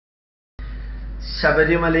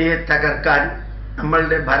ശബരിമലയെ തകർക്കാൻ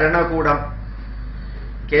നമ്മളുടെ ഭരണകൂടം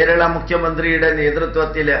കേരള മുഖ്യമന്ത്രിയുടെ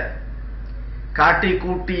നേതൃത്വത്തിൽ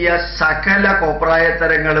കാട്ടിക്കൂട്ടിയ സകല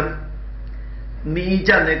കോപ്രായത്തരങ്ങളും നീച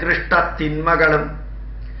നികൃഷ്ട തിന്മകളും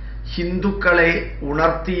ഹിന്ദുക്കളെ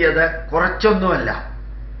ഉണർത്തിയത് കുറച്ചൊന്നുമല്ല.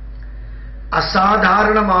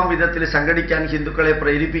 അസാധാരണമാം വിധത്തിൽ സംഘടിക്കാൻ ഹിന്ദുക്കളെ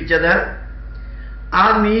പ്രേരിപ്പിച്ചത് ആ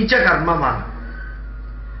നീച കർമ്മമാണ്.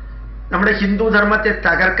 നമ്മുടെ ഹിന്ദുധർമ്മത്തെ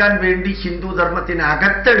തകർക്കാൻ വേണ്ടി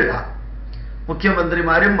ഹിന്ദുധർമ്മത്തിനകത്തുള്ള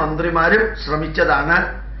മുഖ്യമന്ത്രിമാരും മന്ത്രിമാരും ശ്രമിച്ചതാണ്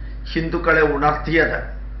ഹിന്ദുക്കളെ ഉണർത്തിയത്.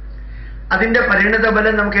 അതിന്റെ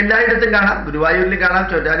പരിണതഫലം നമുക്ക് എല്ലായിടത്തും കാണാം. ഗുരുവായൂരിലും കാണാം,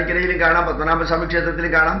 ചോറ്റാനിക്കരയിലും കാണാം, പത്മനാഭസ്വാമി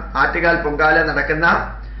ക്ഷേത്രത്തിലും കാണാം. ആറ്റുകാൽ പൊങ്കാല നടക്കുന്ന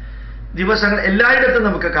ദിവസങ്ങൾ എല്ലായിടത്തും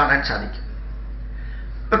നമുക്ക് കാണാൻ സാധിക്കും.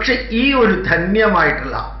 പക്ഷെ ഈ ഒരു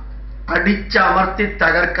ധന്യമായിട്ടുള്ള അടിച്ചമർത്തി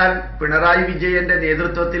തകർക്കാൻ പിണറായി വിജയന്റെ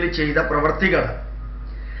നേതൃത്വത്തിൽ ചെയ്ത പ്രവൃത്തികൾ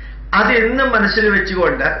അതെന്നും മനസ്സിൽ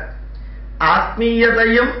വെച്ചുകൊണ്ട്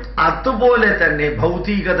ആത്മീയതയും അതുപോലെ തന്നെ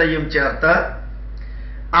ഭൗതികതയും ചേർത്ത്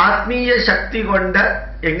ആത്മീയ ശക്തി കൊണ്ട്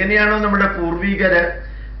എങ്ങനെയാണോ നമ്മുടെ പൂർവികര്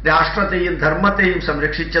രാഷ്ട്രത്തെയും ധർമ്മത്തെയും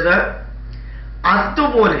സംരക്ഷിച്ചത്,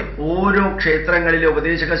 അതുപോലെ ഓരോ ക്ഷേത്രങ്ങളിലെ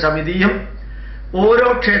ഉപദേശക സമിതിയും ഓരോ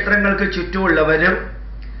ക്ഷേത്രങ്ങൾക്ക് ചുറ്റുമുള്ളവരും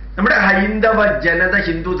നമ്മുടെ ഹൈന്ദവ ജനത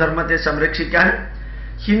ഹിന്ദു ധർമ്മത്തെ സംരക്ഷിക്കാൻ,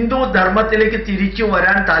 ഹിന്ദു ധർമ്മത്തിലേക്ക് തിരിച്ചു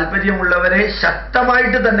വരാൻ താല്പര്യമുള്ളവരെ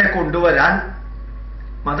ശക്തമായിട്ട് തന്നെ കൊണ്ടുവരാൻ,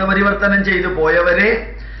 മതപരിവർത്തനം ചെയ്തു പോയവരെ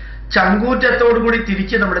ചങ്കൂറ്റത്തോടുകൂടി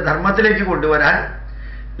തിരിച്ച് നമ്മുടെ ധർമ്മത്തിലേക്ക് കൊണ്ടുവരാൻ,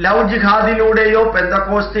 ലവ് ജിഹാദിലൂടെയോ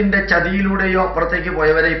പെന്തക്കോസ്തിന്റെ ചതിയിലൂടെയോ അപ്പുറത്തേക്ക്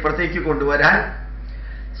പോയവരെ ഇപ്പുറത്തേക്ക് കൊണ്ടുവരാൻ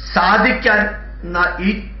സാധിക്കാൻ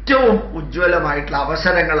ഏറ്റവും ഉജ്ജ്വലമായിട്ടുള്ള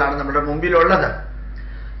അവസരങ്ങളാണ് നമ്മുടെ മുമ്പിലുള്ളത്.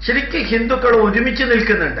 ശരിക്കും ഹിന്ദുക്കൾ ഒരുമിച്ച്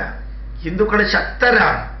നിൽക്കുന്നുണ്ട്. ഹിന്ദുക്കൾ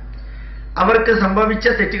ശക്തരാണ്. അവർക്ക് സംഭവിച്ച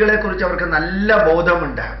തെറ്റുകളെ കുറിച്ച് അവർക്ക് നല്ല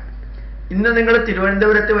ബോധമുണ്ട്. ഇന്ന് നിങ്ങൾ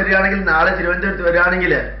തിരുവനന്തപുരത്ത് വരികയാണെങ്കിൽ, നാളെ തിരുവനന്തപുരത്ത്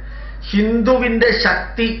വരികയാണെങ്കിൽ ഹിന്ദുവിന്റെ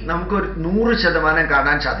ശക്തി നമുക്ക് 100%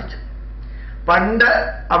 കാണാൻ സാധിക്കും. പണ്ട്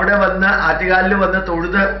അവിടെ വന്ന് ആറ്റുകാലിൽ വന്ന്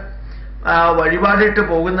തൊഴുത് വഴിപാടിട്ട്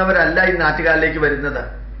പോകുന്നവരല്ല ഇന്ന് ആറ്റുകാലിലേക്ക് വരുന്നത്.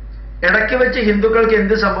 ഇടയ്ക്ക് വെച്ച് ഹിന്ദുക്കൾക്ക്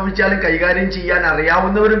എന്ത് സംഭവിച്ചാലും കൈകാര്യം ചെയ്യാൻ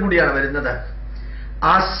അറിയാവുന്നവരും കൂടിയാണ് വരുന്നത്.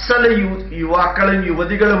 അസല യുവാക്കളും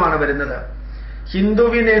യുവതികളുമാണ് വരുന്നത്.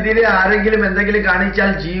 ഹിന്ദുവിനെതിരെ ആരെങ്കിലും എന്തെങ്കിലും കാണിച്ചാൽ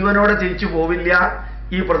ജീവനോടെ തിരിച്ചു പോവില്ല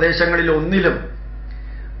ഈ പ്രദേശങ്ങളിൽ ഒന്നിലും.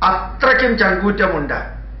 അത്രയ്ക്കും ചങ്കൂറ്റമുണ്ട്.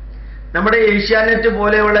 നമ്മുടെ ഏഷ്യാനെറ്റ്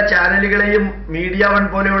പോലെയുള്ള ചാനലുകളെയും മീഡിയ വൺ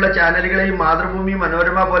പോലെയുള്ള ചാനലുകളെയും മാതൃഭൂമി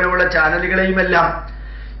മനോരമ പോലെയുള്ള ചാനലുകളെയും എല്ലാം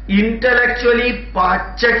ഇന്റലക്ച്വലി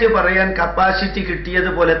പച്ചയ്ക്ക് പറയാൻ കപ്പാസിറ്റി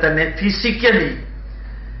കിട്ടിയതുപോലെ തന്നെ ഫിസിക്കലി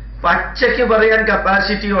പച്ചയ്ക്ക് പറയാൻ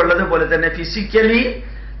കപ്പാസിറ്റി ഉള്ളതുപോലെ തന്നെ ഫിസിക്കലി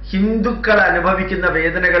ഹിന്ദുക്കൾ അനുഭവിക്കുന്ന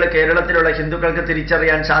വേദനകൾ കേരളത്തിലുള്ള ഹിന്ദുക്കൾക്ക്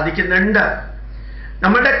തിരിച്ചറിയാൻ സാധിക്കുന്നുണ്ട്.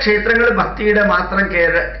 നമ്മുടെ ക്ഷേത്രങ്ങൾ ഭക്തിയുടെ മാത്രം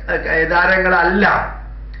കേദാരങ്ങളല്ല.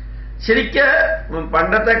 ശരിക്ക്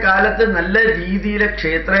പണ്ടത്തെ കാലത്ത് നല്ല രീതിയിലെ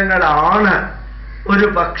ക്ഷേത്രങ്ങളാണ് ഒരു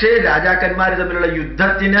പക്ഷേ രാജാക്കന്മാർ തമ്മിലുള്ള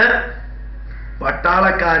യുദ്ധത്തിന്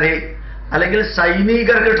പട്ടാളക്കാരെ അല്ലെങ്കിൽ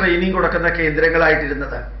സൈനികർക്ക് ട്രെയിനിങ് കൊടുക്കുന്ന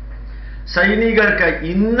കേന്ദ്രങ്ങളായിട്ടിരുന്നത്. സൈനികർക്ക്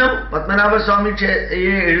ഇന്നും പത്മനാഭസ്വാമി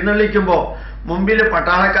എഴുന്നള്ളിക്കുമ്പോൾ മുമ്പിൽ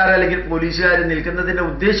പട്ടാളക്കാർ അല്ലെങ്കിൽ പോലീസുകാർ നിൽക്കുന്നതിന്റെ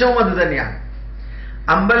ഉദ്ദേശവും അത് തന്നെയാണ്.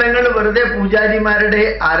 അമ്പലങ്ങൾ വെറുതെ പൂജാരിമാരുടെ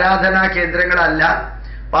ആരാധനാ കേന്ദ്രങ്ങളല്ല,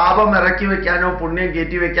 പാപം ഇറക്കി വെക്കാനോ പുണ്യം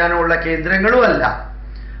കയറ്റി വെക്കാനോ ഉള്ള കേന്ദ്രങ്ങളും അല്ല,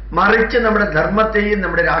 മറിച്ച് നമ്മുടെ ധർമ്മത്തെയും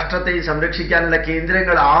നമ്മുടെ രാഷ്ട്രത്തെയും സംരക്ഷിക്കാനുള്ള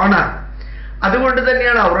കേന്ദ്രങ്ങളാണ്. അതുകൊണ്ട്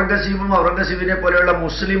തന്നെയാണ് ഔറംഗസീബിനെ പോലെയുള്ള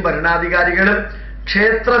മുസ്ലിം ഭരണാധികാരികളും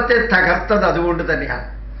ക്ഷേത്രത്തെ തകർത്തത്. അതുകൊണ്ട് തന്നെയാണ്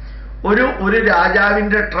ഒരു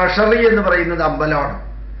രാജാവിന്റെ ട്രഷറി എന്ന് പറയുന്നത് അമ്പലമാണ്.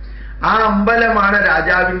 ആ അമ്പലമാണ്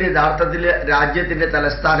രാജാവിന്റെ യഥാർത്ഥത്തിൽ രാജ്യത്തിന്റെ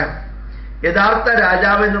തലസ്ഥാനം. യഥാർത്ഥ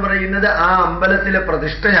രാജാവ് എന്ന് പറയുന്നത് ആ അമ്പലത്തിലെ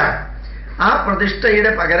പ്രതിഷ്ഠയാണ്. ആ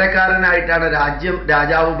പ്രതിഷ്ഠയുടെ പകരക്കാരനായിട്ടാണ്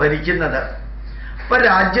രാജാവ് ഭരിക്കുന്നത്. അപ്പൊ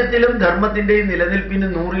രാജ്യത്തിലും ധർമ്മത്തിന്റെയും നിലനിൽപ്പിന്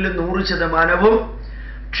 100%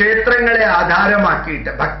 ക്ഷേത്രങ്ങളെ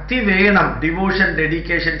ആധാരമാക്കിയിട്ട് ഭക്തി വേണം. Devotion,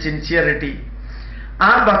 dedication, sincerity.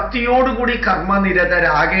 ആ ഭക്തിയോടുകൂടി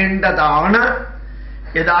കർമ്മനിരതരാകേണ്ടതാണ്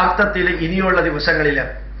യഥാർത്ഥത്തിൽ ഇനിയുള്ള ദിവസങ്ങളിൽ.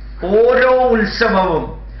 ഓരോ ഉത്സവവും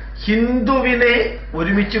ഹിന്ദുവിനെ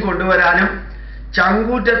ഒരുമിച്ച് കൊണ്ടുവരാനും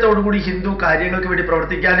ചങ്കൂറ്റത്തോടുകൂടി ഹിന്ദു കാര്യങ്ങൾക്ക് വേണ്ടി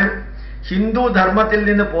പ്രവർത്തിക്കാനും ഹിന്ദു ധർമ്മത്തിൽ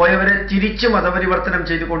നിന്ന് പോയവരെ തിരിച്ചു മതപരിവർത്തനം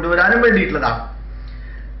ചെയ്ത് കൊണ്ടുവരാനും വേണ്ടിയിട്ടുള്ളതാണ്.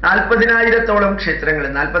 40,000-ഓളം ക്ഷേത്രങ്ങൾ,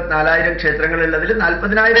 44,000 ക്ഷേത്രങ്ങളുള്ളതിൽ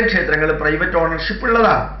 40,000 ക്ഷേത്രങ്ങൾ പ്രൈവറ്റ് ഓണർഷിപ്പ്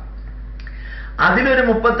ഉള്ളതാണ്. അതിലൊരു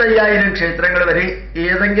 35,000 ക്ഷേത്രങ്ങൾ വരെ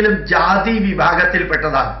ഏതെങ്കിലും ജാതി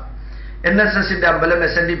വിഭാഗത്തിൽപ്പെട്ടതാണ്. NSSന്റെ അമ്പലം,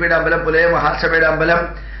 SNDPയുടെ അമ്പലം, പുലയ മഹാസഭയുടെ അമ്പലം,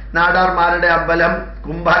 നാടാർമാരുടെ അമ്പലം,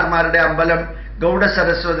 കുംഭാർമാരുടെ അമ്പലം, ഗൗഡ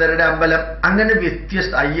സരസ്വതരുടെ അമ്പലം, അങ്ങനെ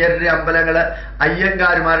വ്യത്യസ്ത അയ്യരുടെ അമ്പലങ്ങള്,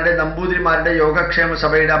 അയ്യങ്കാർമാരുടെ, നമ്പൂതിരിമാരുടെ യോഗക്ഷേമ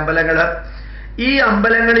സഭയുടെ അമ്പലങ്ങള്. ഈ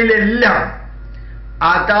അമ്പലങ്ങളിലെല്ലാം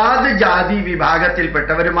അതാത് ജാതി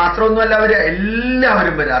വിഭാഗത്തിൽപ്പെട്ടവർ മാത്രമൊന്നുമല്ല, അവർ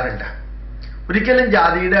എല്ലാവരും വരാറുണ്ട്. ഒരിക്കലും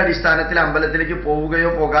ജാതിയുടെ അടിസ്ഥാനത്തിൽ അമ്പലത്തിലേക്ക് പോവുകയോ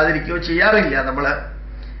പോകാതിരിക്കുകയോ ചെയ്യാറില്ല. നമ്മൾ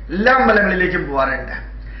എല്ലാ അമ്പലങ്ങളിലേക്കും പോകാറുണ്ട്.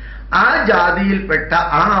 ആ ജാതിയിൽപ്പെട്ട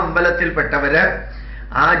ആ അമ്പലത്തിൽപ്പെട്ടവര്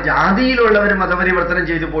ആ ജാതിയിലുള്ളവർ മതപരിവർത്തനം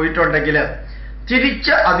ചെയ്തു പോയിട്ടുണ്ടെങ്കിൽ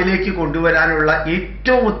തിരിച്ച് അതിലേക്ക് കൊണ്ടുവരാനുള്ള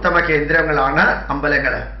ഏറ്റവും ഉത്തമ കേന്ദ്രങ്ങളാണ്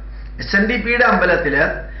അമ്പലങ്ങൾ. SNDPയുടെ അമ്പലത്തില്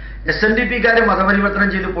SNDPക്കാർ മതപരിവർത്തനം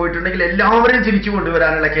ചെയ്തു പോയിട്ടുണ്ടെങ്കിൽ എല്ലാവരെയും തിരിച്ചു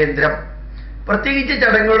കൊണ്ടുവരാനുള്ള കേന്ദ്രം. പ്രത്യേകിച്ച്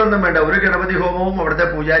ചടങ്ങുകളൊന്നും വേണ്ട, ഒരു ഗണപതി ഹോമവും അവിടുത്തെ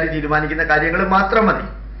പൂജാരി തീരുമാനിക്കുന്ന കാര്യങ്ങൾ മാത്രം മതി.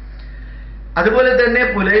 അതുപോലെ തന്നെ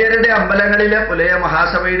പുലയരുടെ അമ്പലങ്ങളില്, പുലയ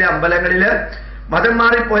മഹാസഭയുടെ അമ്പലങ്ങളില് മതം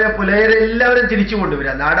മാറിപ്പോയ പുലയരെല്ലാവരും തിരിച്ചു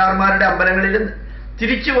കൊണ്ടുവരിക. നാടാർമാരുടെ അമ്പലങ്ങളിൽ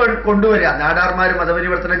തിരിച്ചു കൊണ്ടുവരിക. നാടാർമാർ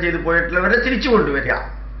മതപരിവർത്തനം ചെയ്തു പോയിട്ടുള്ളവരെ തിരിച്ചു കൊണ്ടുവരിക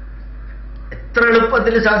എത്ര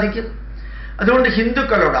എളുപ്പത്തിൽ സാധിക്കും. അതുകൊണ്ട്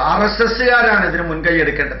ഹിന്ദുക്കളോട് RSSകാരാണ് ഇതിന് മുൻകൈ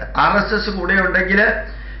എടുക്കേണ്ടത്. RSS കൂടെ ഉണ്ടെങ്കിൽ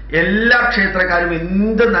എല്ലാ ക്ഷേത്രക്കാരും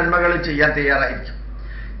എന്ത് നന്മകളും ചെയ്യാൻ തയ്യാറായിരിക്കും.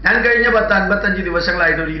 ഞാൻ കഴിഞ്ഞ 10-55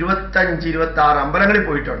 ദിവസങ്ങളായിട്ട് ഒരു 25-26 അമ്പലങ്ങളിൽ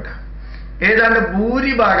പോയിട്ടുണ്ട്. ഏതാണ്ട്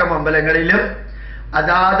ഭൂരിഭാഗം അമ്പലങ്ങളിലും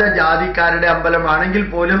അതാത് ജാതിക്കാരുടെ അമ്പലമാണെങ്കിൽ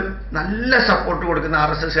പോലും നല്ല സപ്പോർട്ട് കൊടുക്കുന്ന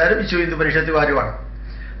RSSകാരും വിശ്വ ഹിന്ദു പരിഷത്തുകാരുമാണ്.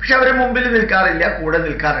 പക്ഷെ അവരെ മുമ്പിൽ നിൽക്കാറില്ല, കൂടെ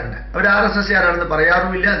നിൽക്കാറുണ്ട്. അവർ RSSകാരാണെന്ന്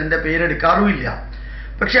പറയാറുമില്ല, അതിന്റെ പേരെടുക്കാറുമില്ല.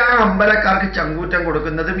 പക്ഷെ ആ അമ്പലക്കാർക്ക് ചങ്കൂറ്റം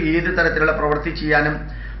കൊടുക്കുന്നതും ഏത് തരത്തിലുള്ള പ്രവൃത്തി ചെയ്യാനും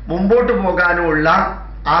മുമ്പോട്ട് പോകാനുമുള്ള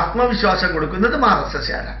ആത്മവിശ്വാസം കൊടുക്കുന്നതും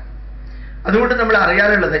RSSകാരാണ്. അതുകൊണ്ട് നമ്മൾ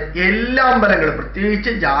അറിയാനുള്ളത് എല്ലാ അമ്പലങ്ങളും,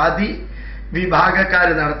 പ്രത്യേകിച്ച് ജാതി വിഭാഗക്കാർ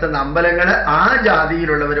നടത്തുന്ന അമ്പലങ്ങൾ, ആ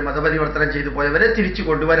ജാതിയിലുള്ളവർ മതപരിവർത്തനം ചെയ്തു പോയവരെ തിരിച്ചു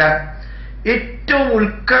കൊണ്ടുവരാൻ ഏറ്റവും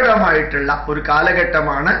ഉത്കടമായിട്ടുള്ള ഒരു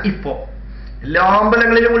കാലഘട്ടമാണ് ഇപ്പോ. എല്ലാ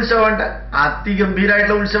അമ്പലങ്ങളിലും ഉത്സവമുണ്ട്,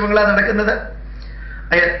 അതിഗംഭീരമായിട്ടുള്ള ഉത്സവങ്ങളാണ് നടക്കുന്നത്.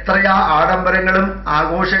 എത്രയാ ആഡംബരങ്ങളും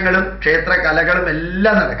ആഘോഷങ്ങളും ക്ഷേത്ര കലകളും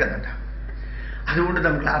എല്ലാം നടക്കുന്നുണ്ട്. അതുകൊണ്ട്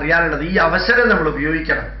നമുക്ക് അറിയാനുള്ളത് ഈ അവസരം നമ്മൾ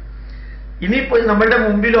ഉപയോഗിക്കണം. ഇനിയിപ്പോ നമ്മളുടെ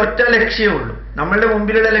മുമ്പിൽ ഒറ്റ ലക്ഷ്യമേ ഉള്ളൂ. നമ്മളുടെ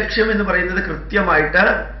മുമ്പിലുള്ള ലക്ഷ്യം എന്ന് പറയുന്നത് കൃത്യമായിട്ട്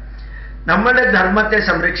നമ്മുടെ ധർമ്മത്തെ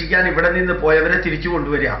സംരക്ഷിക്കാൻ ഇവിടെ നിന്ന് പോയവരെ തിരിച്ചു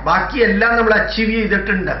കൊണ്ടുവരിക. ബാക്കിയെല്ലാം നമ്മൾ അച്ചീവ്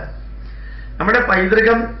ചെയ്തിട്ടുണ്ട്. നമ്മുടെ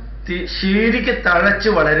പൈതൃകം ശരിക്ക് തഴച്ചു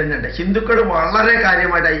വളരുന്നുണ്ട്. ഹിന്ദുക്കൾ വളരെ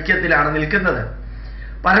കാര്യമായിട്ട് ഐക്യത്തിലാണ് നിൽക്കുന്നത്.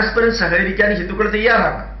 പരസ്പരം സഹകരിക്കാൻ ഹിന്ദുക്കൾ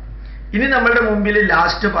തയ്യാറാണ്. ഇനി നമ്മളുടെ മുമ്പിൽ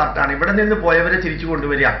ലാസ്റ്റ് പാർട്ടാണ് ഇവിടെ നിന്ന് പോയവരെ തിരിച്ചു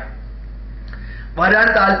കൊണ്ടുവരിക. വരാൻ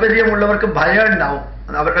താല്പര്യമുള്ളവർക്ക് ഭയം ഉണ്ടാവും,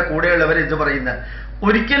 അവരുടെ കൂടെയുള്ളവർ എന്ന് പറയുന്നത്.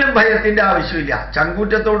 ഒരിക്കലും ഭയത്തിന്റെ ആവശ്യമില്ല.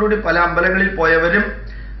 ചങ്കൂറ്റത്തോടുകൂടി പല അമ്പലങ്ങളിൽ പോയവരും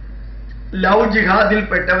ലവ്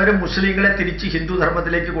ജിഹാദിൽപ്പെട്ടവരും മുസ്ലിങ്ങളെ തിരിച്ച് ഹിന്ദു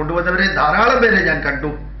ധർമ്മത്തിലേക്ക് കൊണ്ടുവന്നവരെ ധാരാളം പേരെ ഞാൻ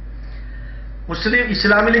കണ്ടു.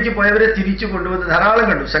 ഇസ്ലാമിലേക്ക് പോയവരെ തിരിച്ചു കൊണ്ടുവന്ന് ധാരാളം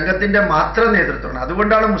കണ്ടു. സംഘത്തിന്റെ മാത്രം നേതൃത്വമാണ്.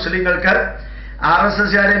 അതുകൊണ്ടാണ് മുസ്ലിങ്ങൾക്ക്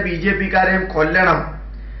RSSകാരെയും BJPക്കാരെയും കൊല്ലണം,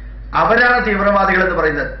 അവരാണ് തീവ്രവാദികൾ എന്ന്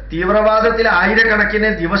പറയുന്നത്. തീവ്രവാദത്തിൽ ആയിരക്കണക്കിന്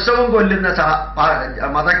ദിവസവും കൊല്ലുന്ന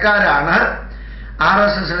മതക്കാരാണ്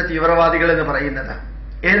RSSന് തീവ്രവാദികൾ എന്ന് പറയുന്നത്.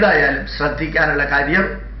 ഏതായാലും ശ്രദ്ധിക്കാനുള്ള കാര്യം,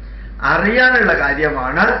 അറിയാനുള്ള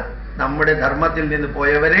കാര്യമാണ് നമ്മുടെ ധർമ്മത്തിൽ നിന്ന്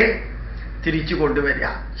പോയവരെ തിരിച്ചു കൊണ്ടുവരിക.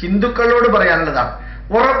 ഹിന്ദുക്കളോട് പറയാനുള്ളതാണ്.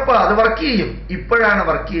 ഉറപ്പ് അത് വർക്ക് ചെയ്യും. ഇപ്പോഴാണ്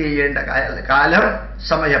വർക്ക് ചെയ്യേണ്ട കാലം,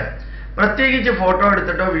 സമയം. പ്രത്യേകിച്ച് ഫോട്ടോ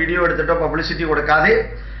എടുത്തിട്ടോ വീഡിയോ എടുത്തിട്ടോ പബ്ലിസിറ്റി കൊടുക്കാതെ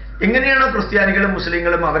എങ്ങനെയാണോ ക്രിസ്ത്യാനികളും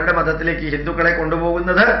മുസ്ലിങ്ങളും അവരുടെ മതത്തിലേക്ക് ഹിന്ദുക്കളെ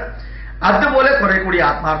കൊണ്ടുപോകുന്നത്, അതുപോലെ കുറെ കൂടി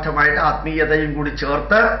ആത്മാർത്ഥമായിട്ട് ആത്മീയതയും കൂടി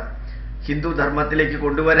ചേർത്ത് ഹിന്ദു ധർമ്മത്തിലേക്ക്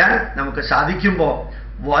കൊണ്ടുവരാൻ നമുക്ക് സാധിക്കുമ്പോൾ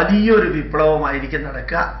വലിയൊരു വിപ്ലവമായിരിക്കും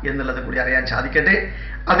നടക്കുക എന്നുള്ളത് കൂടി അറിയാൻ സാധിക്കട്ടെ.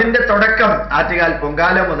 അതിന്റെ തുടക്കം ആറ്റുകാൽ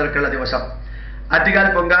പൊങ്കാല മുതൽക്കുള്ള ദിവസം. ആറ്റുകാൽ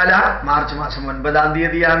പൊങ്കാല മാർച്ച് മാസം 9-ാം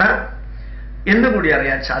തീയതിയാണ് എന്നുകൂടി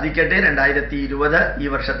അറിയാൻ സാധിക്കട്ടെ. 2020 ഈ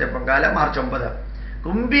വർഷത്തെ പൊങ്കാല മാർച്ച് 9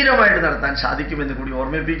 ഗംഭീരമായിട്ട് നടത്താൻ സാധിക്കുമെന്ന് കൂടി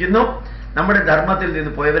ഓർമ്മിപ്പിക്കുന്നു. നമ്മുടെ ധർമ്മത്തിൽ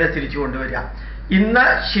നിന്ന് പോയവരെ തിരിച്ചു കൊണ്ടുവരിക. ഇന്ന്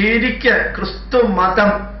ശരിക്ക് ക്രിസ്തു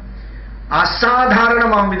മതം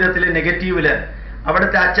അസാധാരണമാം വിധത്തിൽ നെഗറ്റീവില്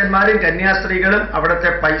അവിടുത്തെ അച്ഛന്മാരും കന്യാസ്ത്രീകളും അവിടുത്തെ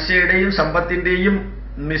പൈസയുടെയും സമ്പത്തിന്റെയും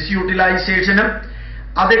മിസ്യൂട്ടിലൈസേഷനും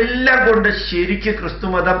അതെല്ലാം കൊണ്ട് ശരിക്ക്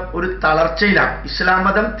ക്രിസ്തുമതം ഒരു തളർച്ചയിലാണ്. ഇസ്ലാം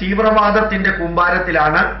മതം തീവ്രവാദത്തിന്റെ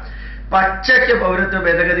കൂമ്പാരത്തിലാണ്. പച്ചയ്ക്ക് പൗരത്വ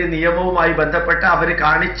ഭേദഗതി നിയമവുമായി ബന്ധപ്പെട്ട് അവർ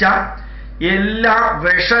കാണിച്ച എല്ലാ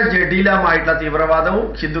വിഷജടിലമായിട്ടുള്ള തീവ്രവാദവും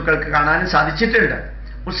ഹിന്ദുക്കൾക്ക് കാണാനും സാധിച്ചിട്ടുണ്ട്.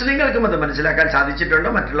 മുസ്ലിങ്ങൾക്കും അത് മനസ്സിലാക്കാൻ സാധിച്ചിട്ടുണ്ട്,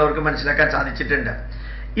 മറ്റുള്ളവർക്ക് മനസ്സിലാക്കാൻ സാധിച്ചിട്ടുണ്ട്.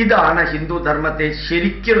 ഇതാണ് ഹിന്ദു ധർമ്മത്തെ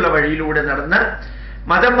ശരിക്കുള്ള വഴിയിലൂടെ നടന്ന്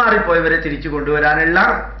മതം മാറിപ്പോയവരെ തിരിച്ചു കൊണ്ടുവരാനുള്ള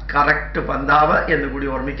കറക്റ്റ് പന്താവ് എന്നുകൂടി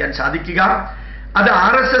ഓർമ്മിക്കാൻ സാധിക്കുക. അത്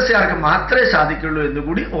RSSകാർക്ക് മാത്രമേ സാധിക്കുള്ളൂ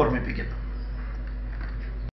എന്നുകൂടി ഓർമ്മിപ്പിക്കുന്നു.